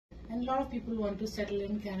And a lot of people want to settle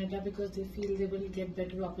in Canada because they feel they will get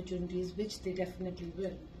better opportunities, which they definitely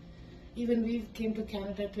will. Even we came to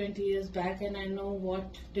Canada 20 years back, and I know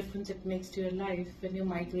what difference it makes to your life when you're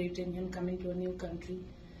migrating and coming to a new country,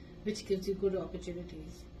 which gives you good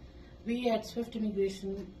opportunities. We at Swift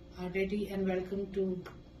Immigration are ready and welcome to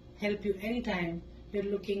help you anytime you're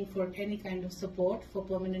looking for any kind of support for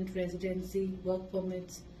permanent residency, work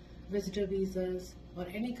permits, visitor visas, or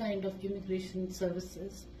any kind of immigration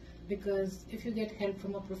services. Because if you get help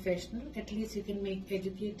from a professional, at least you can make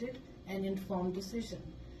educated and informed decision.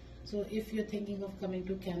 So if you're thinking of coming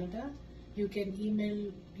to Canada, you can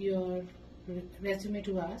email your resume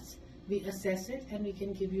to us. We assess it and we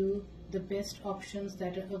can give you the best options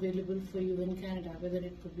that are available for you in Canada, whether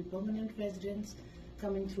it could be permanent residence,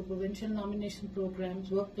 coming through provincial nomination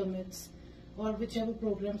programs, work permits, or whichever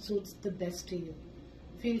program suits the best to you.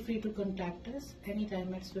 Feel free to contact us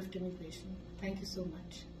anytime at Swift Immigration. Thank you so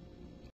much.